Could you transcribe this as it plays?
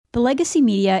The legacy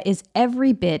media is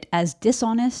every bit as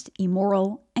dishonest,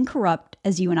 immoral, and corrupt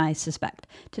as you and I suspect.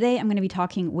 Today, I'm going to be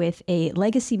talking with a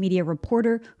legacy media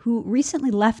reporter who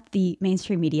recently left the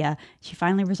mainstream media. She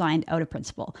finally resigned out of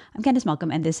principle. I'm Candice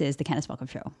Malcolm, and this is The Candice Malcolm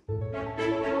Show.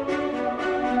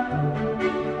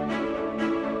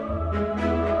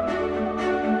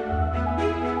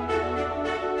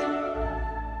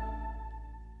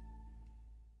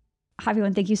 Hi,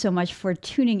 everyone. Thank you so much for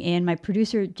tuning in. My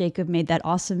producer, Jacob, made that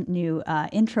awesome new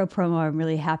intro promo. I'm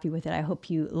really happy with it. I hope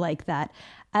you like that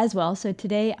as well. So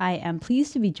today I am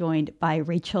pleased to be joined by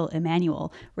Rachel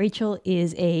Emanuel. Rachel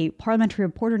is a parliamentary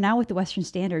reporter now with the Western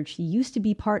Standard. She used to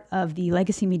be part of the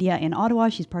legacy media in Ottawa.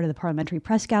 She's part of the Parliamentary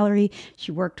Press Gallery.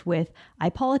 She worked with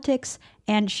iPolitics,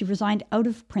 and she resigned out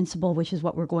of principle, which is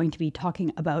what we're going to be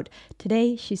talking about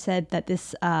today. She said that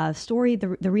this story,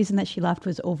 the reason that she left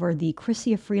was over the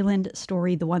Freeland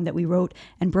story, the one that we wrote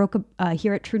and broke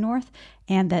here at True North,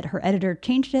 and that her editor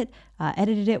changed it,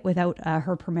 edited it without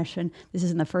her permission. This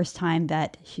isn't the first time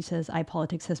that she says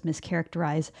iPolitics has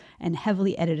mischaracterized and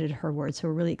heavily edited her words. So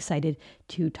we're really excited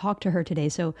to talk to her today.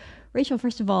 So Rachel,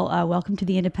 first of all, welcome to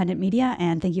the independent media,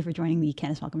 and thank you for joining the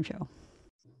Candice Malcolm Show.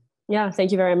 Yeah,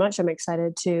 thank you very much. I'm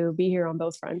excited to be here on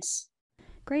both fronts.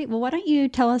 Great. Well, why don't you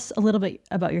tell us a little bit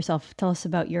about yourself? Tell us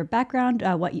about your background,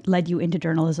 what led you into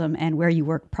journalism, and where you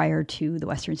worked prior to the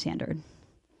Western Standard.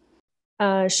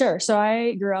 Sure. So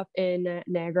I grew up in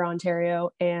Niagara,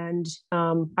 Ontario. And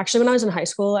actually, when I was in high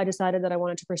school, I decided that I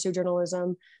wanted to pursue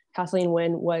journalism. Kathleen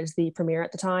Wynne was the premier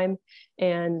at the time.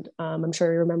 And I'm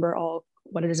sure you remember all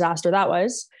what a disaster that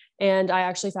was. And I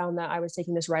actually found that I was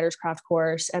taking this writer's craft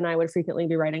course, and I would frequently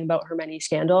be writing about her many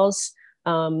scandals.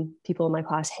 People in my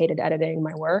class hated editing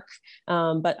my work.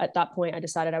 But at that point, I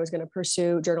decided I was going to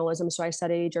pursue journalism. So I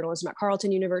studied journalism at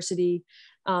Carleton University.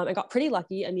 I got pretty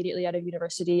lucky immediately out of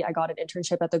university. I got an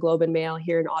internship at the Globe and Mail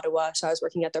here in Ottawa. So I was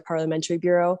working at their parliamentary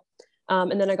bureau.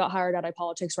 And then I got hired at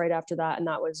iPolitics right after that. And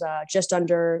that was just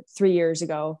under 3 years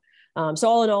ago. So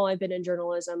all in all, I've been in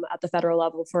journalism at the federal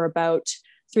level for about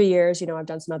 3 years. You know, I've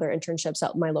done some other internships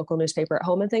at my local newspaper at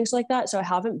home and things like that. So I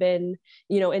haven't been,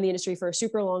 in the industry for a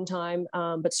super long time,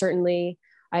 but certainly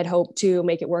I had hoped to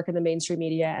make it work in the mainstream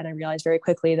media. And I realized very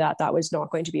quickly that that was not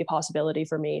going to be a possibility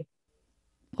for me.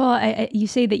 Well, you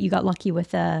say that you got lucky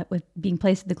with being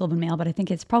placed at the Globe and Mail, but I think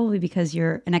it's probably because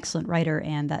you're an excellent writer,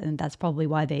 and that's probably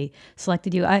why they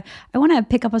selected you. I want to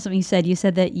pick up on something you said. You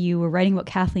said that you were writing about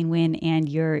Kathleen Wynne, and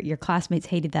your classmates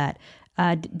hated that.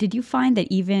 Did you find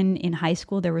that even in high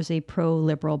school there was a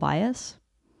pro-liberal bias?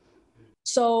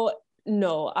 So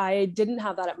no, I didn't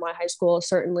have that at my high school.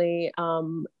 Certainly,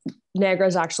 Niagara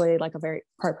is actually like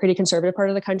pretty conservative part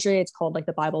of the country. It's called like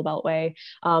the Bible Beltway.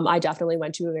 I definitely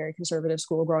went to a very conservative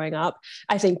school growing up.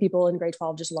 I think people in grade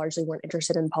 12 just largely weren't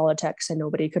interested in politics, and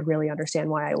nobody could really understand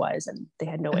why I was, and they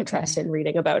had no interest in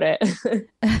reading about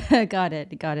it. Got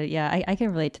it. Yeah, I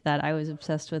can relate to that. I was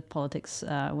obsessed with politics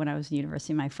when I was in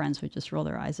university. My friends would just roll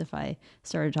their eyes if I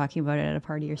started talking about it at a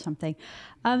party or something.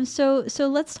 So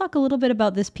let's talk a little bit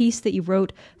about this piece that you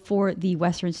wrote for the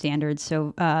Western Standard.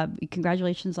 So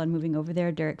congratulations on moving over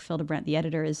there. Derek Fildebrandt, the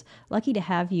editor, is lucky to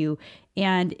have you.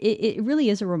 And it really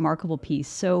is a remarkable piece.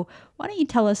 So why don't you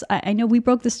tell us, I know we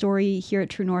broke the story here at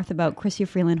True North about Chrystia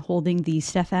Freeland holding the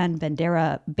Stefan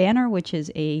Bandera banner, which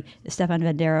is Stefan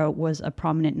Bandera was a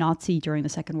prominent Nazi during the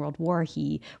Second World War.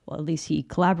 At least he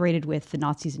collaborated with the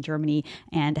Nazis in Germany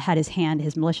and his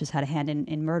militias had a hand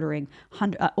in murdering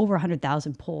over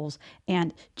 100,000 Poles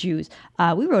and Jews.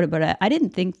 We wrote about it. I didn't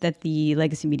think that the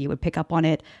legacy media would pick up on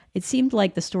it. It seemed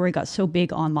like the story got so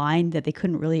big online that they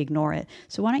couldn't really ignore it.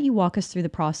 So why don't you walk us through the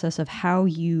process of how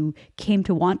you came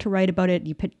to want to write about it,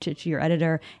 you pitched it to your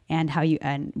editor, and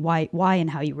why and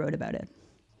how you wrote about it.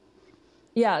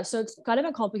 Yeah, so it's kind of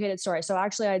a complicated story. So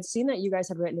actually, I'd seen that you guys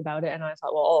had written about it, and I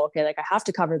thought, well, okay, like I have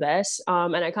to cover this.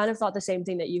 And I kind of thought the same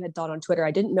thing that you had thought on Twitter.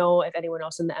 I didn't know if anyone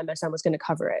else in the MSM was going to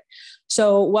cover it.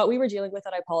 So what we were dealing with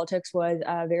at iPolitics was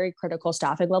very critical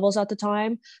staffing levels at the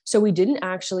time. So we didn't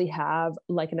actually have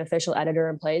like an official editor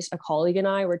in place. A colleague and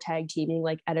I were tag teaming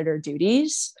like editor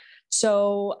duties.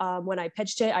 So when I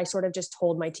pitched it, I sort of just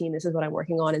told my team, this is what I'm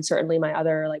working on. And certainly my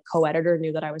other like co-editor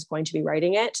knew that I was going to be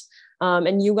writing it.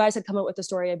 And you guys had come up with the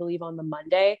story, I believe, on the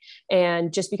Monday.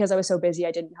 And just because I was so busy,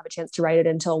 I didn't have a chance to write it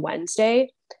until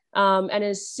Wednesday. And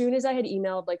as soon as I had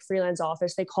emailed like Freeland's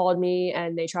office, they called me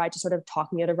and they tried to sort of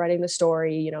talk me out of writing the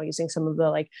story, using some of the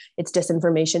like it's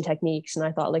disinformation techniques. And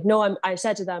I thought like, no, I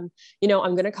said to them,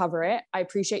 I'm going to cover it. I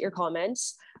appreciate your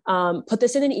comments. Put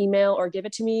this in an email or give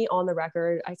it to me on the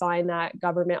record. I find that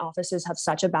government offices have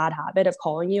such a bad habit of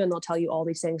calling you and they'll tell you all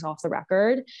these things off the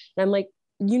record. And I'm like,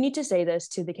 you need to say this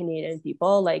to the Canadian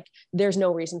people. Like, there's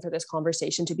no reason for this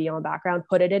conversation to be on background.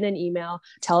 Put it in an email,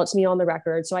 tell it to me on the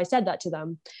record. So I said that to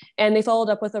them. And they followed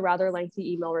up with a rather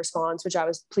lengthy email response, which I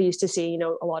was pleased to see. You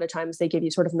know, a lot of times they give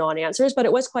you sort of non-answers, but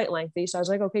it was quite lengthy. So I was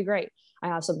like, okay, great. I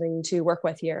have something to work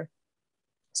with here.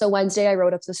 So Wednesday, I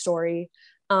wrote up the story.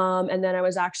 And then I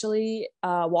was actually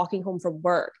walking home from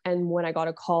work. And when I got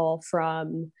a call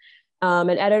from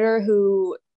an editor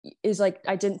who is like,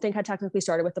 I didn't think had technically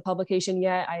started with the publication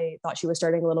yet. I thought she was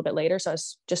starting a little bit later. So I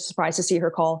was just surprised to see her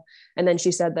call. And then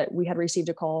she said that we had received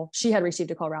a call. She had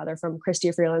received a call rather from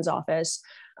Christy Freeland's office,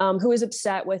 who was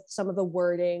upset with some of the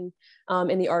wording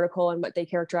in the article and what they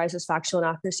characterize as factual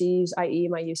inaccuracies, i.e.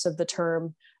 my use of the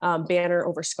term banner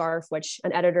over scarf, which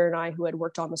an editor and I who had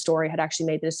worked on the story had actually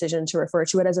made the decision to refer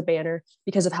to it as a banner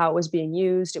because of how it was being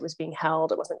used. It was being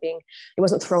held. It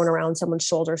wasn't thrown around someone's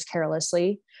shoulders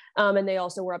carelessly. And they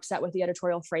also were upset with the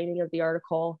editorial framing of the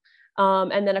article.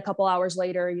 And then a couple hours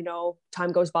later, you know,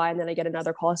 time goes by and then I get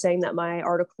another call saying that my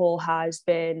article has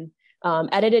been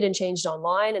edited and changed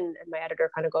online. And my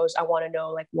editor kind of goes, I want to know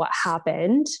like what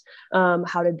happened.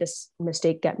 How did this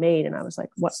mistake get made? And I was like,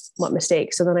 what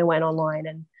mistake? So then I went online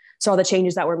and saw the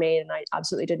changes that were made. And I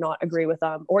absolutely did not agree with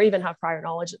them or even have prior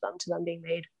knowledge of them being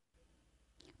made.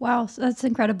 Wow, so that's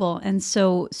incredible. And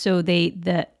so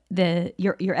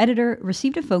your editor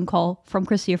received a phone call from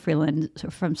Chrystia Freeland,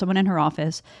 from someone in her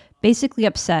office, basically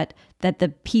upset that the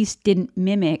piece didn't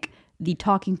mimic the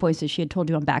talking points that she had told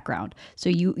you on background. So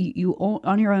you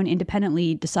on your own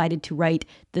independently decided to write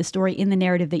the story in the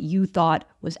narrative that you thought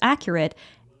was accurate,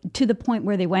 to the point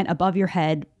where they went above your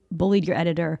head, bullied your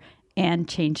editor, and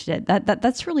changed it.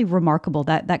 That's really remarkable.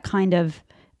 That kind of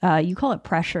you call it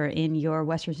pressure in your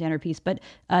Western Standard piece, but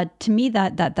to me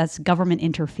that's government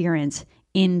interference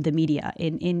in the media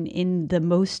in the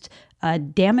most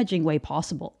damaging way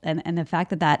possible. And the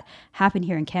fact that happened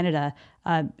here in Canada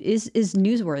is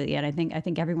newsworthy, and I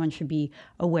think everyone should be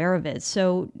aware of it.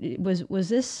 So was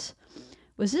this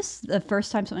the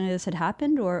first time something like this had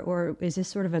happened, or is this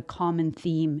sort of a common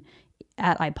theme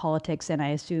at iPolitics, and I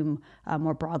assume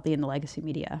more broadly in the legacy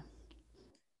media?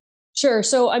 Sure.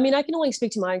 So, I mean, I can only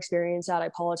speak to my experience at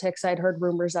iPolitics. I'd heard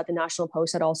rumors that the National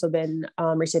Post had also been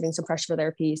receiving some pressure for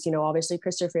their piece. You know, obviously,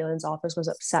 Christopher Freeland's office was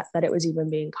upset that it was even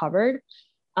being covered.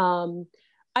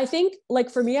 I think,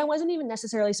 like, for me, I wasn't even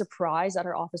necessarily surprised that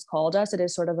her office called us. It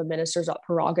is sort of a minister's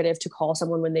prerogative to call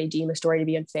someone when they deem a story to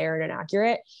be unfair and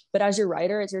inaccurate. But as your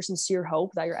writer, it's your sincere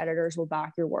hope that your editors will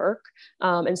back your work.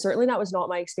 And certainly that was not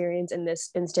my experience in this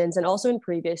instance. And also in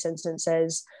previous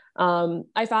instances,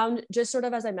 I found, just sort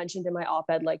of as I mentioned in my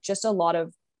op-ed, like just a lot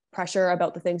of pressure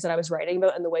about the things that I was writing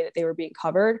about and the way that they were being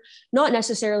covered, not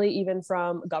necessarily even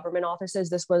from government offices.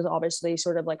 This was obviously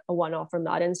sort of like a one-off from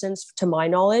that instance, to my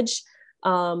knowledge.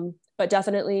 But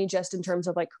definitely just in terms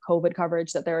of like COVID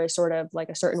coverage, that there is sort of like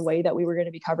a certain way that we were going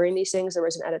to be covering these things. There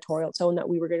was an editorial tone that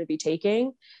we were going to be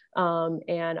taking.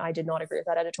 And I did not agree with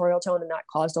that editorial tone. And that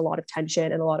caused a lot of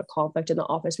tension and a lot of conflict in the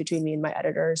office between me and my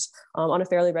editors on a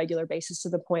fairly regular basis, to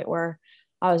the point where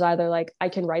I was either like, I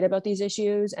can write about these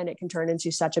issues and it can turn into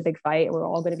such a big fight and we're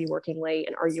all going to be working late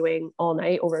and arguing all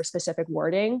night over a specific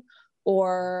wording,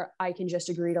 or I can just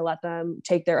agree to let them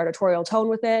take their editorial tone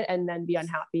with it and then be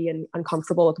unhappy and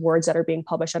uncomfortable with words that are being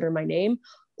published under my name.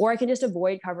 Or I can just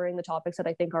avoid covering the topics that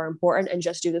I think are important and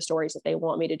just do the stories that they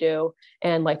want me to do,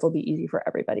 and life will be easy for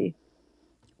everybody.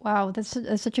 Wow, that's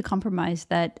such a compromise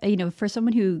that, for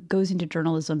someone who goes into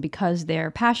journalism because they're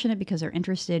passionate, because they're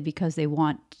interested, because they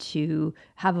want to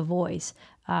have a voice,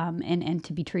 and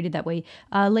to be treated that way.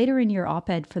 Later in your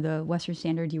op-ed for the Western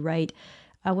Standard, you write,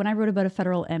 when I wrote about a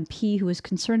federal MP who was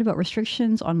concerned about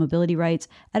restrictions on mobility rights,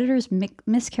 editors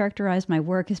mischaracterized my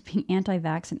work as being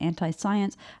anti-vax and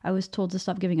anti-science. I was told to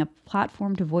stop giving a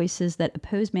platform to voices that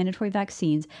oppose mandatory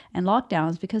vaccines and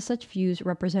lockdowns because such views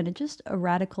represented just a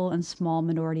radical and small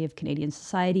minority of Canadian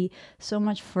society. So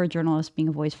much for journalists being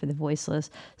a voice for the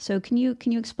voiceless. So can you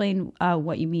explain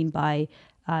what you mean by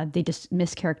they just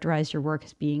mischaracterized your work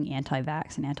as being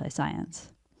anti-vax and anti-science?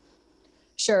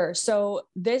 Sure. So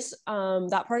this,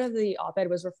 that part of the op-ed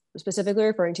was specifically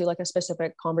referring to like a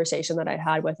specific conversation that I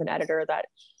had with an editor that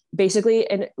basically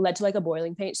it led to like a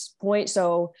boiling point.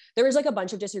 So there was like a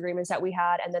bunch of disagreements that we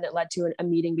had, and then it led to a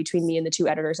meeting between me and the two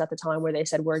editors at the time, where they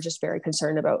said, we're just very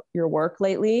concerned about your work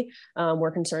lately.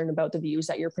 We're concerned about the views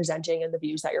that you're presenting and the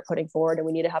views that you're putting forward, and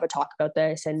we need to have a talk about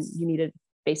this, and you need to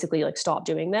basically like stop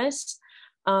doing this.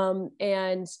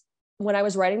 And when I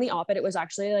was writing the op-ed, it was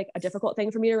actually like a difficult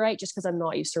thing for me to write, just because I'm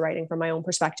not used to writing from my own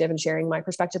perspective and sharing my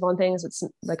perspective on things. It's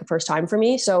like a first time for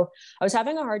me. So I was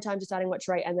having a hard time deciding what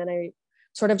to write. And then I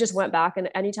sort of just went back, and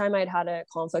anytime I'd had a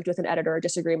conflict with an editor or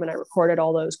disagreement, I recorded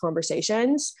all those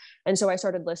conversations. And so I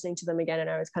started listening to them again, and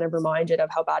I was kind of reminded of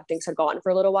how bad things had gotten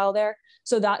for a little while there.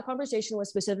 So that conversation was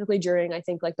specifically during, I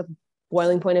think, like the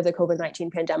boiling point of the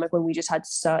COVID-19 pandemic, when we just had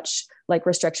such like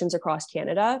restrictions across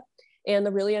Canada. And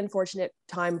the really unfortunate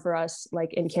time for us,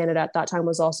 like in Canada at that time,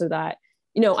 was also that,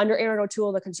 under Aaron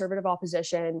O'Toole, the Conservative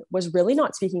opposition was really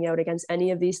not speaking out against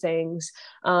any of these things.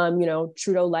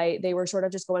 Trudeau Light, they were sort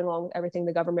of just going along with everything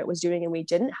the government was doing, and we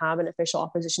didn't have an official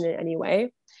opposition in any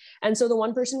way. And so the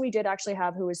one person we did actually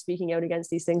have who was speaking out against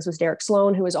these things was Derek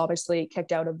Sloan, who was obviously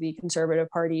kicked out of the Conservative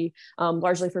Party,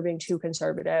 largely for being too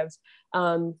conservative.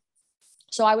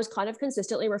 So I was kind of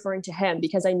consistently referring to him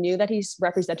because I knew that he's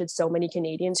represented so many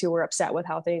Canadians who were upset with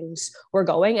how things were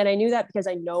going. And I knew that because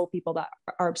I know people that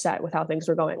are upset with how things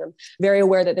were going. I'm very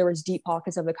aware that there was deep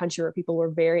pockets of the country where people were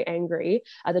very angry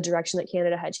at the direction that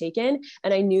Canada had taken.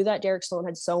 And I knew that Derek Sloan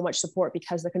had so much support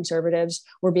because the Conservatives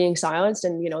were being silenced,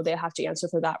 and, they have to answer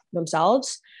for that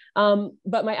themselves.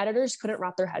 But my editors couldn't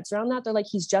wrap their heads around that. They're like,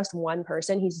 he's just one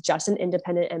person. He's just an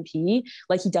independent MP.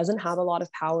 Like, he doesn't have a lot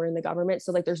of power in the government.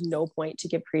 So like, there's no point to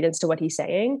give credence to what he's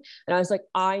saying. And I was like,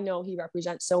 I know he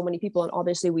represents so many people. And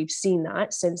obviously we've seen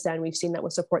that since then. We've seen that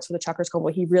with supports for the Truckers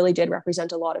Convoy. He really did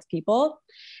represent a lot of people.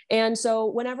 And so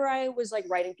whenever I was like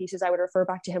writing pieces, I would refer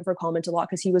back to him for comment a lot,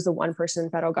 because he was the one person in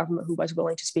federal government who was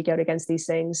willing to speak out against these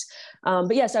things.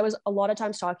 But yes, I was a lot of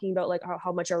times talking about like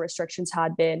how much our restrictions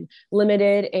had been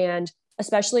limited, and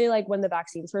especially like when the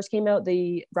vaccines first came out,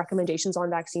 the recommendations on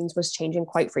vaccines was changing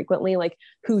quite frequently, like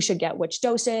who should get which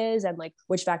doses and like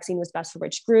which vaccine was best for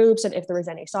which groups and if there was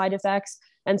any side effects.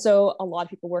 And so a lot of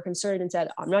people were concerned and said,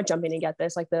 I'm not jumping to get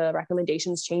this. Like, the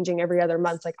recommendations changing every other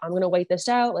month. Like, I'm going to wait this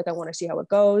out. Like, I want to see how it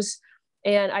goes.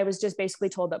 And I was just basically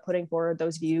told that putting forward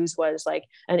those views was like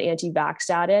an anti-vax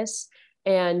status,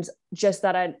 and just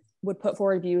that I would put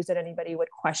forward views that anybody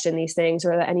would question these things,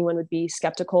 or that anyone would be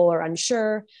skeptical or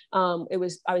unsure. I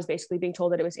was basically being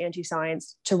told that it was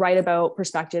anti-science to write about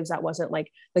perspectives that wasn't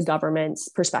like the government's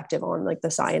perspective on like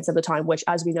the science of the time, which,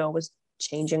 as we know, was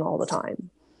changing all the time.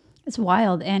 It's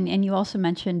wild. And you also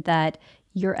mentioned that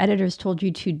your editors told you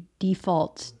to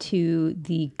default to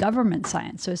the government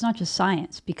science. So it's not just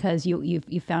science, because you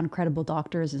found credible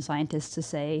doctors and scientists to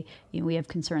say, we have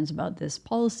concerns about this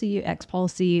policy, X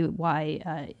policy,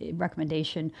 Y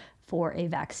recommendation for a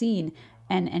vaccine.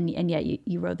 And yet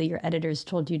you wrote that your editors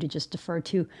told you to just defer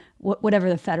to whatever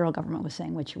the federal government was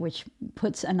saying, which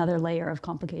puts another layer of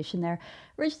complication there.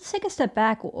 Rich, let's take a step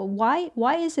back.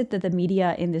 Why is it that the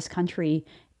media in this country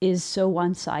is so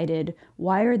one-sided?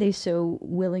 Why are they so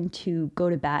willing to go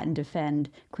to bat and defend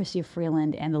Chrystia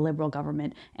Freeland and the Liberal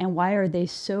government? And why are they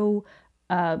so,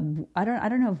 I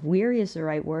don't know if weary is the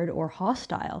right word, or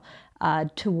hostile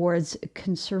towards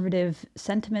conservative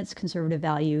sentiments, conservative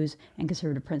values, and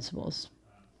conservative principles?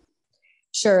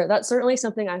 Sure, that's certainly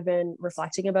something I've been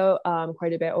reflecting about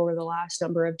quite a bit over the last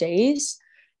number of days.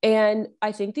 And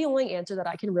I think the only answer that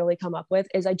I can really come up with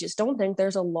is I just don't think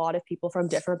there's a lot of people from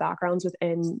different backgrounds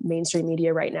within mainstream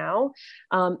media right now.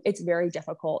 It's very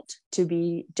difficult to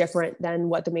be different than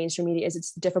what the mainstream media is.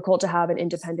 It's difficult to have an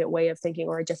independent way of thinking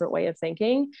or a different way of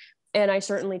thinking. And I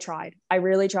certainly tried. I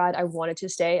really tried. I wanted to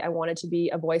stay. I wanted to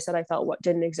be a voice that I felt what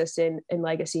didn't exist in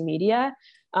legacy media.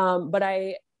 But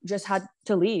I just had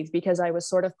to leave because I was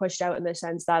sort of pushed out in the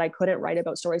sense that I couldn't write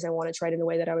about stories I wanted to write in a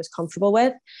way that I was comfortable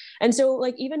with. And so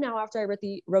like, even now after I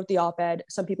wrote the op-ed,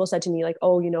 some people said to me like,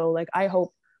 oh, like, I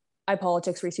hope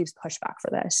iPolitics receives pushback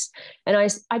for this. And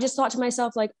I just thought to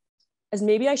myself, like, as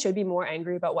maybe I should be more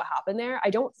angry about what happened there.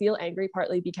 I don't feel angry,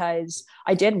 partly because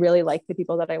I did really like the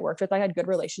people that I worked with. I had good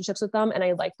relationships with them and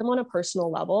I liked them on a personal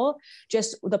level.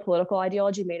 Just the political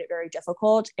ideology made it very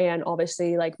difficult. And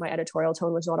obviously like my editorial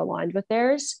tone was not aligned with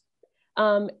theirs.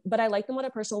 But I liked them on a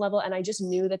personal level, and I just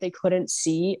knew that they couldn't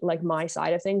see like my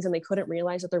side of things, and they couldn't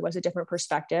realize that there was a different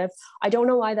perspective. I don't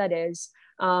know why that is.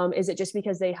 Is it just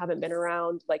because they haven't been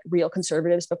around like real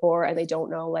conservatives before and they don't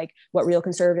know like what real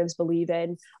conservatives believe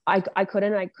in? I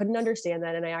couldn't understand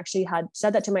that. And I actually had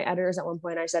said that to my editors at one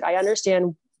point. I said, I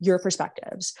understand your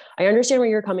perspectives. I understand where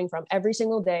you're coming from. Every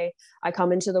single day I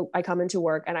come into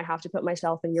work and I have to put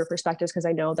myself in your perspectives because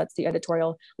I know that's the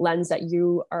editorial lens that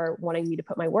you are wanting me to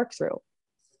put my work through.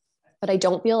 But I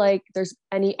don't feel like there's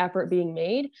any effort being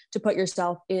made to put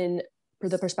yourself in for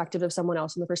the perspective of someone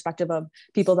else and the perspective of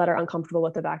people that are uncomfortable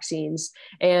with the vaccines.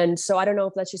 And so I don't know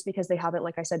if that's just because they haven't,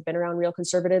 like I said, been around real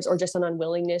conservatives, or just an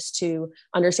unwillingness to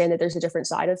understand that there's a different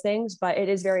side of things. But it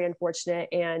is very unfortunate.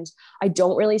 And I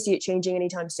don't really see it changing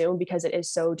anytime soon because it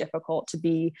is so difficult to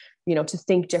to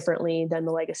think differently than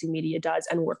the legacy media does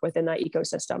and work within that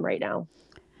ecosystem right now.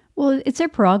 Well, it's their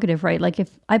prerogative, right? Like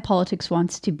if iPolitics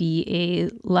wants to be a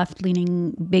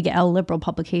left-leaning, big L liberal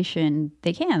publication,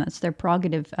 they can. That's their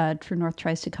prerogative. True North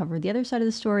tries to cover the other side of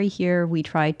the story. Here, we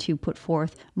try to put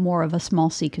forth more of a small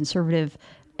c conservative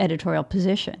editorial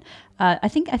position. I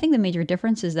think the major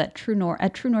difference is that at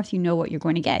True North, you know what you're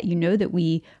going to get. You know that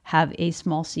we have a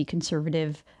small c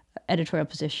conservative editorial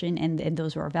position, and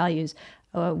those are our values.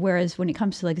 Whereas when it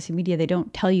comes to legacy media, they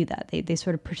don't tell you that. They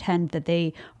sort of pretend that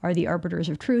they are the arbiters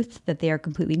of truth, that they are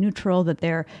completely neutral, that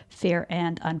they're fair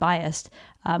and unbiased.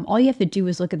 All you have to do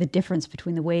is look at the difference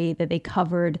between the way that they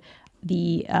covered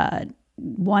the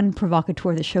one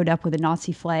provocateur that showed up with a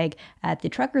Nazi flag at the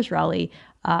truckers' rally.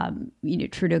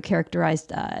 Trudeau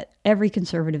characterized every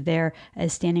conservative there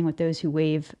as standing with those who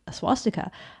wave a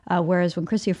swastika. Whereas when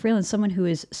Chrystia Freeland, someone who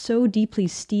is so deeply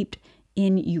steeped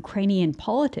in Ukrainian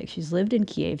politics. She's lived in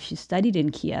Kiev. She studied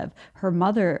in Kiev. Her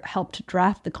mother helped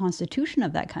draft the constitution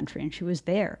of that country, and she was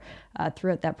there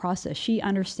throughout that process. She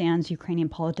understands Ukrainian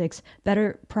politics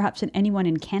better, perhaps, than anyone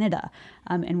in Canada.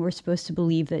 And we're supposed to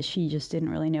believe that she just didn't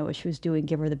really know what she was doing,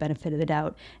 give her the benefit of the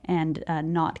doubt, and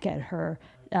not get her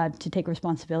to take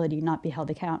responsibility, not be held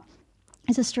account.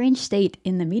 It's a strange state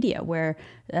in the media where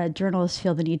journalists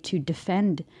feel the need to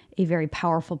defend a very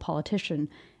powerful politician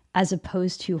as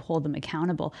opposed to hold them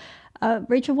accountable.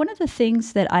 Rachel, one of the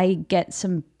things that I get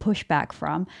some pushback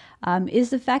from is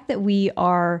the fact that we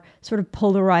are sort of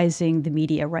polarizing the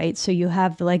media, right? So you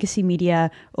have the legacy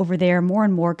media over there. More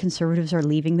and more conservatives are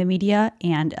leaving the media,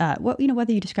 and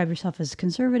whether you describe yourself as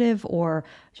conservative or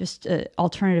just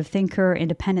alternative thinker,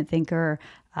 independent thinker,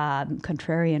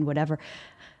 contrarian, whatever.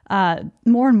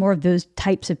 More and more of those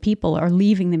types of people are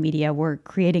leaving the media. We're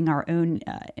creating our own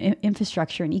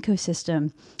infrastructure and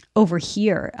ecosystem over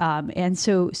here. And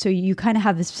so you kind of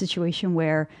have this situation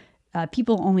where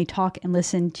people only talk and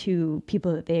listen to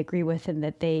people that they agree with and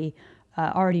that they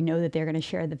already know that they're going to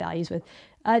share the values with.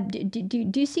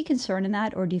 Do you see concern in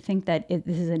that, or do you think that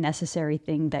this is a necessary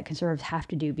thing that conservatives have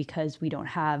to do because we don't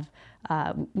have,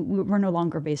 we're no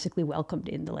longer basically welcomed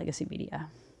in the legacy media?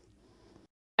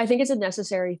 I think it's a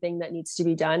necessary thing that needs to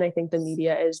be done. I think the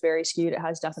media is very skewed. It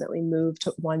has definitely moved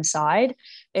to one side.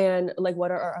 And like,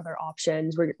 what are our other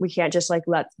options? We can't just like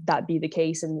let that be the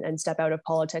case and step out of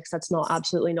politics. That's not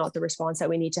absolutely not the response that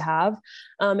we need to have.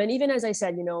 And even as I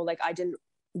said, like I didn't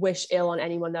wish ill on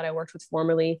anyone that I worked with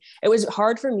formerly. It was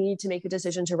hard for me to make a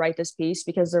decision to write this piece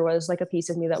because there was like a piece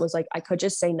of me that was like, I could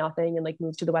just say nothing and like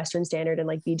move to the Western Standard and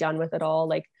like be done with it all.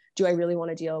 Like, do I really want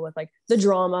to deal with like the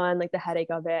drama and like the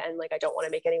headache of it? And like, I don't want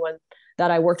to make anyone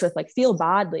that I worked with like feel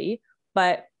badly.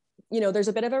 But there's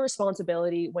a bit of a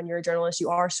responsibility when you're a journalist. You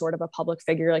are sort of a public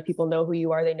figure. Like people know who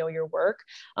you are, they know your work.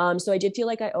 So I did feel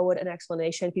like I owed an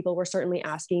explanation. People were certainly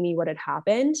asking me what had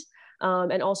happened.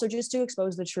 And also just to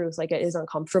expose the truth. Like it is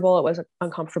uncomfortable. It was an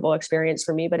uncomfortable experience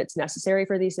for me, but it's necessary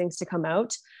for these things to come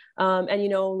out.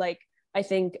 Like I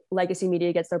think legacy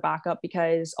media gets their backup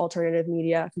because alternative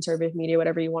media, conservative media,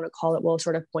 whatever you want to call it, will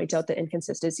sort of point out the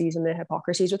inconsistencies and the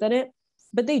hypocrisies within it.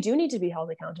 But they do need to be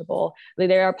held accountable.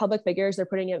 They are public figures. They're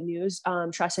putting out news.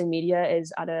 Trust in media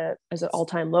is at an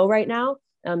all-time low right now.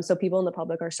 So people in the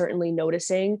public are certainly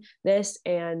noticing this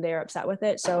and they're upset with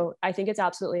it. So I think it's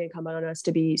absolutely incumbent on us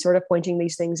to be sort of pointing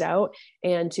these things out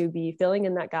and to be filling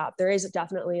in that gap. There is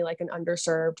definitely like an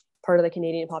underserved part of the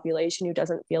Canadian population who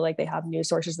doesn't feel like they have news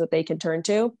sources that they can turn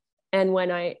to. And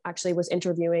when I actually was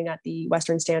interviewing at the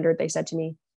Western Standard, they said to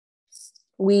me,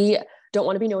 we don't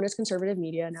want to be known as conservative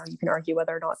media. Now you can argue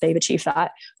whether or not they've achieved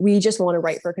that. We just want to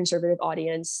write for a conservative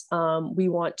audience. We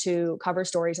want to cover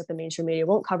stories that the mainstream media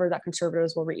won't cover that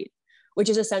conservatives will read, which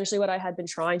is essentially what I had been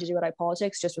trying to do at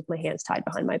iPolitics, just with my hands tied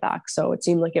behind my back. So it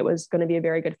seemed like it was going to be a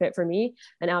very good fit for me.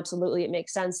 And absolutely, it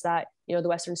makes sense that, the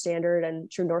Western Standard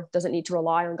and True North doesn't need to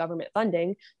rely on government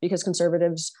funding because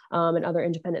conservatives and other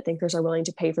independent thinkers are willing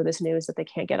to pay for this news that they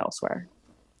can't get elsewhere.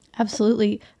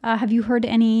 Absolutely. Have you heard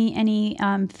any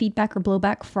feedback or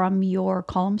blowback from your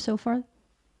column so far?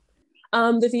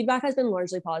 The feedback has been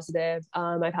largely positive.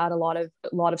 I've had a lot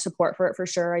of support for it for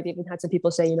sure. I've even had some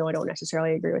people say, I don't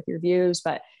necessarily agree with your views,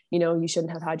 but you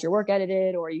shouldn't have had your work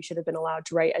edited, or you should have been allowed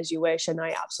to write as you wish. And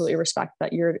I absolutely respect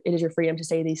that it is your freedom to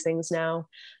say these things now.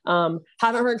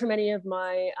 Haven't heard from any of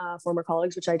my former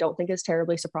colleagues, which I don't think is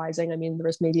terribly surprising. I mean, there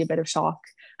was maybe a bit of shock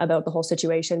about the whole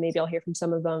situation. Maybe I'll hear from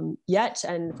some of them yet,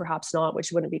 and perhaps not,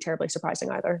 which wouldn't be terribly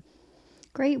surprising either.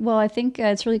 Great. Well, I think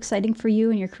it's really exciting for you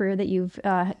and your career that you've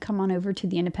come on over to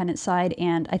the independent side.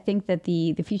 And I think that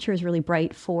the future is really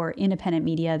bright for independent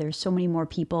media. There's so many more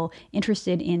people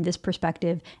interested in this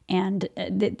perspective, and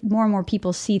that more and more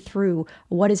people see through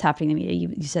what is happening in the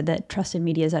media. You said that trust in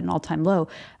media is at an all-time low.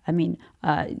 I mean,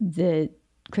 the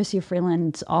Chrystia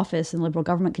Freeland's office and liberal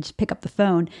government could just pick up the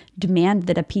phone, demand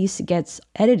that a piece gets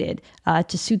edited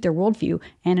to suit their worldview,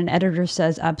 and an editor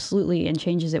says absolutely and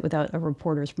changes it without a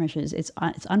reporter's permission. It's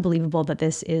unbelievable that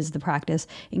this is the practice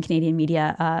in Canadian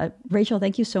media. Rachel,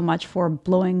 thank you so much for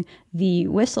blowing the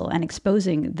whistle and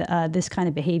exposing this kind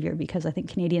of behavior, because I think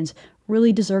Canadians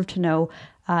really deserve to know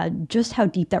just how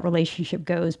deep that relationship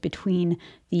goes between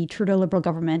the Trudeau Liberal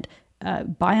government,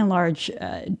 by and large,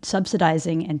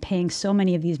 subsidizing and paying so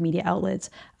many of these media outlets,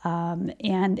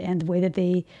 and the way that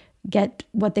they get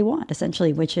what they want,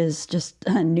 essentially, which is just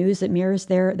news that mirrors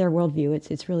their worldview.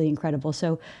 It's really incredible.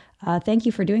 So thank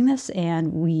you for doing this,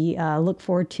 and we look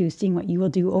forward to seeing what you will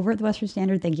do over at the Western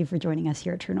Standard. Thank you for joining us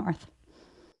here at True North.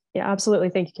 Yeah, absolutely.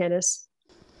 Thank you, Candace.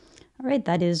 All right,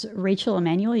 that is Rachel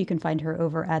Emanuel. You can find her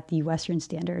over at the Western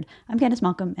Standard. I'm Candace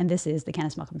Malcolm, and this is The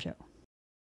Candace Malcolm Show.